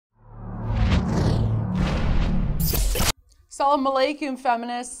Salam alaikum,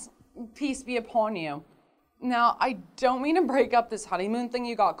 feminists. Peace be upon you. Now, I don't mean to break up this honeymoon thing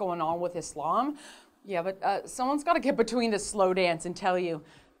you got going on with Islam. Yeah, but someone's got to get between this slow dance and tell you,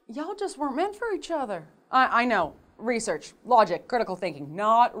 y'all just weren't meant for each other. I know, research, logic, critical thinking,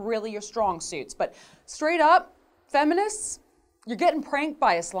 not really your strong suits, but straight up, feminists, you're getting pranked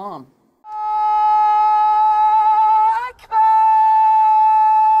by Islam.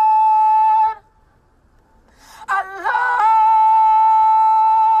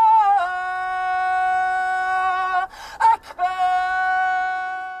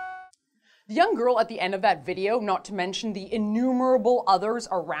 The young girl at the end of that video, not to mention the innumerable others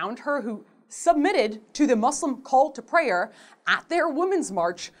around her who submitted to the Muslim call to prayer at their Women's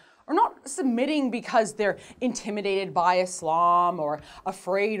March, are not submitting because they're intimidated by Islam or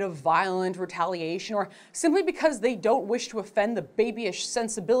afraid of violent retaliation or simply because they don't wish to offend the babyish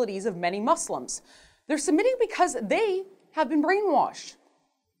sensibilities of many Muslims. They're submitting because they have been brainwashed.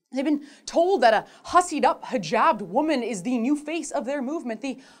 They've been told that a hussied-up, hijabbed woman is the new face of their movement,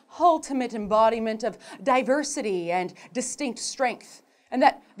 the ultimate embodiment of diversity and distinct strength, and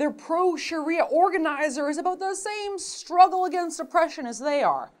that their pro-Sharia organizer is about the same struggle against oppression as they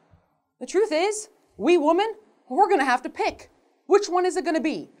are. The truth is, we women, we're going to have to pick. Which one is it going to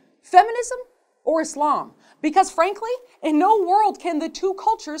be? Feminism or Islam? Because frankly, in no world can the two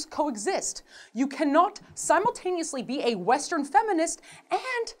cultures coexist. You cannot simultaneously be a Western feminist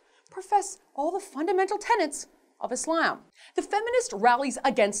and profess all the fundamental tenets of Islam. The feminist rallies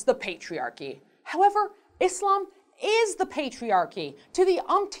against the patriarchy. However, Islam is the patriarchy to the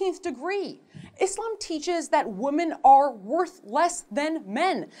umpteenth degree. Islam teaches that women are worth less than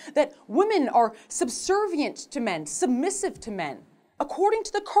men, that women are subservient to men, submissive to men. According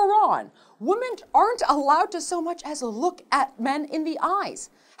to the Quran, women aren't allowed to so much as look at men in the eyes.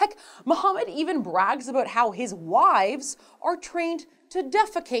 Heck, Muhammad even brags about how his wives are trained to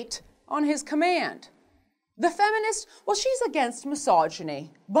defecate on his command. The feminist, well, she's against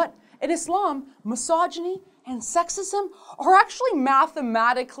misogyny, but in Islam, misogyny and sexism are actually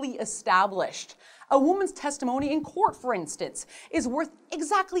mathematically established. A woman's testimony in court, for instance, is worth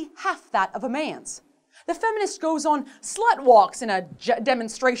exactly half that of a man's. The feminist goes on slut walks in a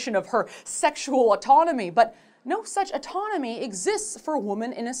demonstration of her sexual autonomy, but no such autonomy exists for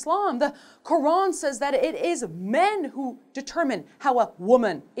women in Islam. The Quran says that it is men who determine how a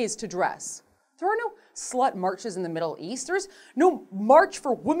woman is to dress. There are no slut marches in the Middle East. There's no march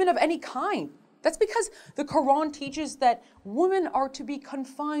for women of any kind. That's because the Quran teaches that women are to be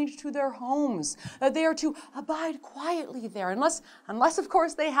confined to their homes, that they are to abide quietly there, unless of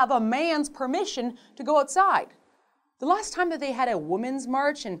course they have a man's permission to go outside. The last time that they had a women's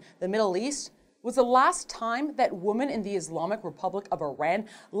march in the Middle East was the last time that women in the Islamic Republic of Iran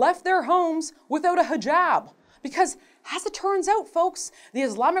left their homes without a hijab. Because, as it turns out, folks, the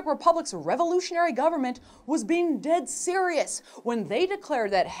Islamic Republic's revolutionary government was being dead serious when they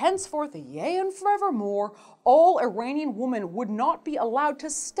declared that henceforth, yea and forevermore, all Iranian women would not be allowed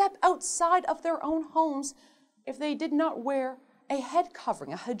to step outside of their own homes if they did not wear a head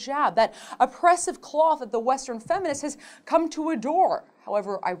covering, a hijab, that oppressive cloth that the Western feminist has come to adore,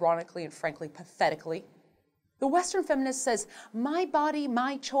 however ironically and frankly pathetically. The Western feminist says, my body,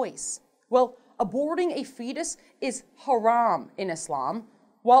 my choice. Well, aborting a fetus is haram in Islam,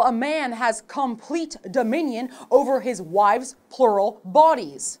 while a man has complete dominion over his wife's plural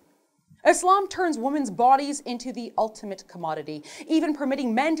bodies. Islam turns women's bodies into the ultimate commodity, even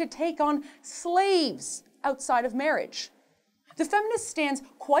permitting men to take on slaves outside of marriage. The feminist stands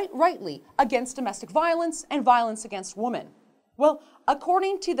quite rightly against domestic violence and violence against women. Well,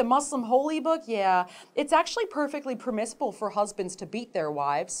 according to the Muslim holy book, yeah, it's actually perfectly permissible for husbands to beat their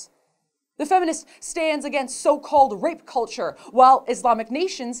wives. The feminist stands against so-called rape culture, while Islamic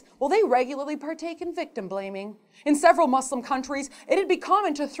nations, well, they regularly partake in victim blaming. In several Muslim countries, it'd be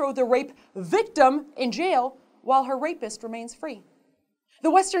common to throw the rape victim in jail while her rapist remains free.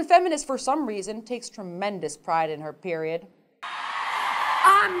 The Western feminist, for some reason, takes tremendous pride in her period.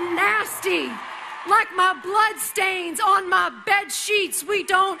 I'm nasty, like my blood stains on my bed sheets. We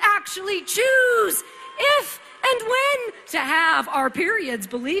don't actually choose if and when to have our periods.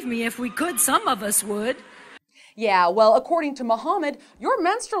 Believe me, if we could, some of us would. Yeah, well, according to Muhammad, your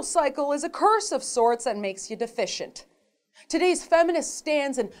menstrual cycle is a curse of sorts that makes you deficient. Today's feminist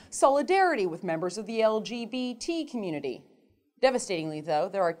stands in solidarity with members of the LGBT community. Devastatingly, though,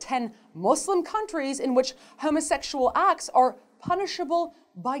 there are 10 Muslim countries in which homosexual acts are punishable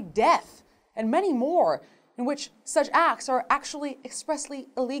by death, and many more in which such acts are actually expressly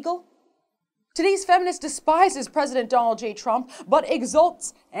illegal. Today's feminist despises President Donald J. Trump, but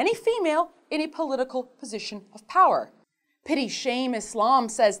exalts any female in a political position of power. Pity shame Islam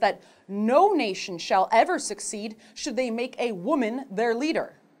says that no nation shall ever succeed should they make a woman their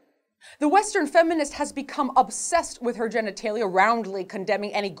leader. The Western feminist has become obsessed with her genitalia, roundly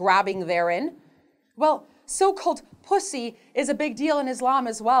condemning any grabbing therein. Well, so-called pussy is a big deal in Islam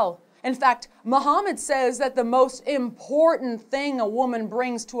as well. In fact, Muhammad says that the most important thing a woman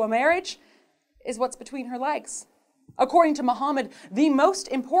brings to a marriage is what's between her legs. According to Muhammad, the most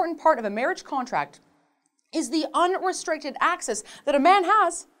important part of a marriage contract is the unrestricted access that a man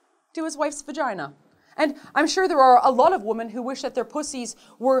has to his wife's vagina. And I'm sure there are a lot of women who wish that their pussies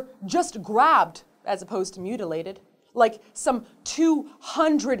were just grabbed as opposed to mutilated. Like some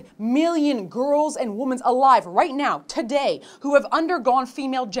 200 million girls and women alive right now, today, who have undergone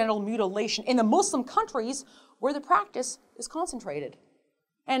female genital mutilation in the Muslim countries where the practice is concentrated.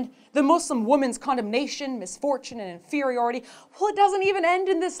 And the Muslim woman's condemnation, misfortune, and inferiority, well, it doesn't even end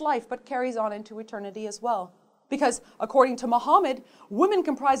in this life, but carries on into eternity as well. Because, according to Muhammad, women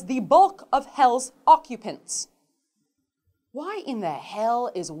comprise the bulk of hell's occupants. Why in the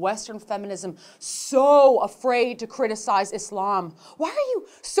hell is Western feminism so afraid to criticize Islam? Why are you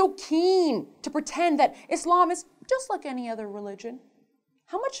so keen to pretend that Islam is just like any other religion?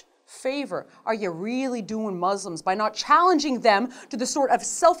 How much favor are you really doing Muslims by not challenging them to the sort of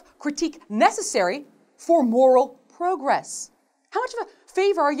self-critique necessary for moral progress? How much of a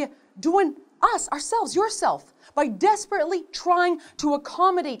favor are you doing us, ourselves, yourself, by desperately trying to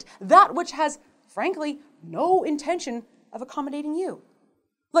accommodate that which has, frankly, no intention of accommodating you?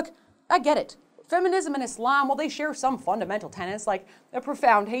 Look, I get it. Feminism and Islam, well, they share some fundamental tenets like a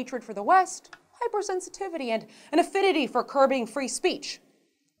profound hatred for the West, hypersensitivity, and an affinity for curbing free speech.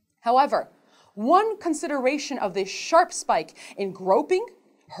 However, one consideration of this sharp spike in groping,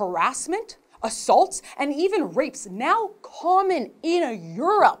 harassment, assaults, and even rapes now common in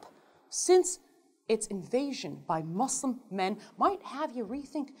Europe since its invasion by Muslim men might have you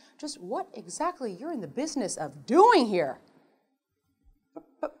rethink just what exactly you're in the business of doing here.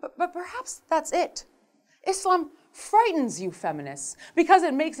 But perhaps that's it. Islam frightens you feminists because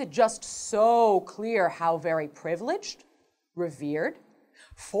it makes it just so clear how very privileged, revered,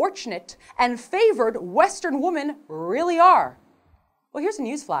 fortunate, and favored Western women really are. Well, here's a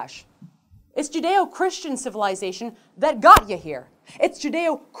newsflash. It's Judeo-Christian civilization that got you here. It's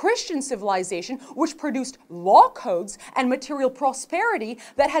Judeo-Christian civilization which produced law codes and material prosperity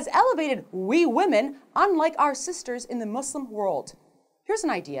that has elevated we women, unlike our sisters in the Muslim world. Here's an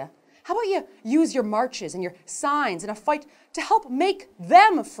idea. How about you use your marches and your signs in a fight to help make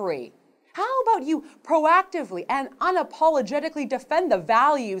them free? How about you proactively and unapologetically defend the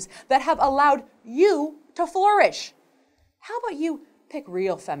values that have allowed you to flourish? How about you pick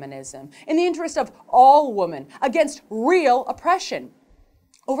real feminism in the interest of all women against real oppression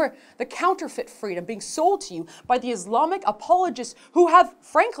over the counterfeit freedom being sold to you by the Islamic apologists who have,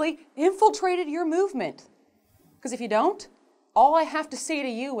 frankly, infiltrated your movement? Because if you don't, all I have to say to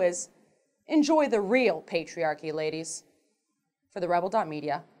you is, enjoy the real patriarchy, ladies. For the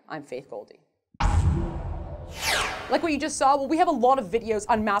Rebel.media, I'm Faith Goldie. Like what you just saw, well, we have a lot of videos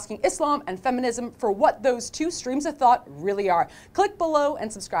unmasking Islam and feminism for what those two streams of thought really are. Click below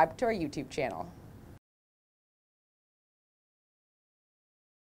and subscribe to our YouTube channel.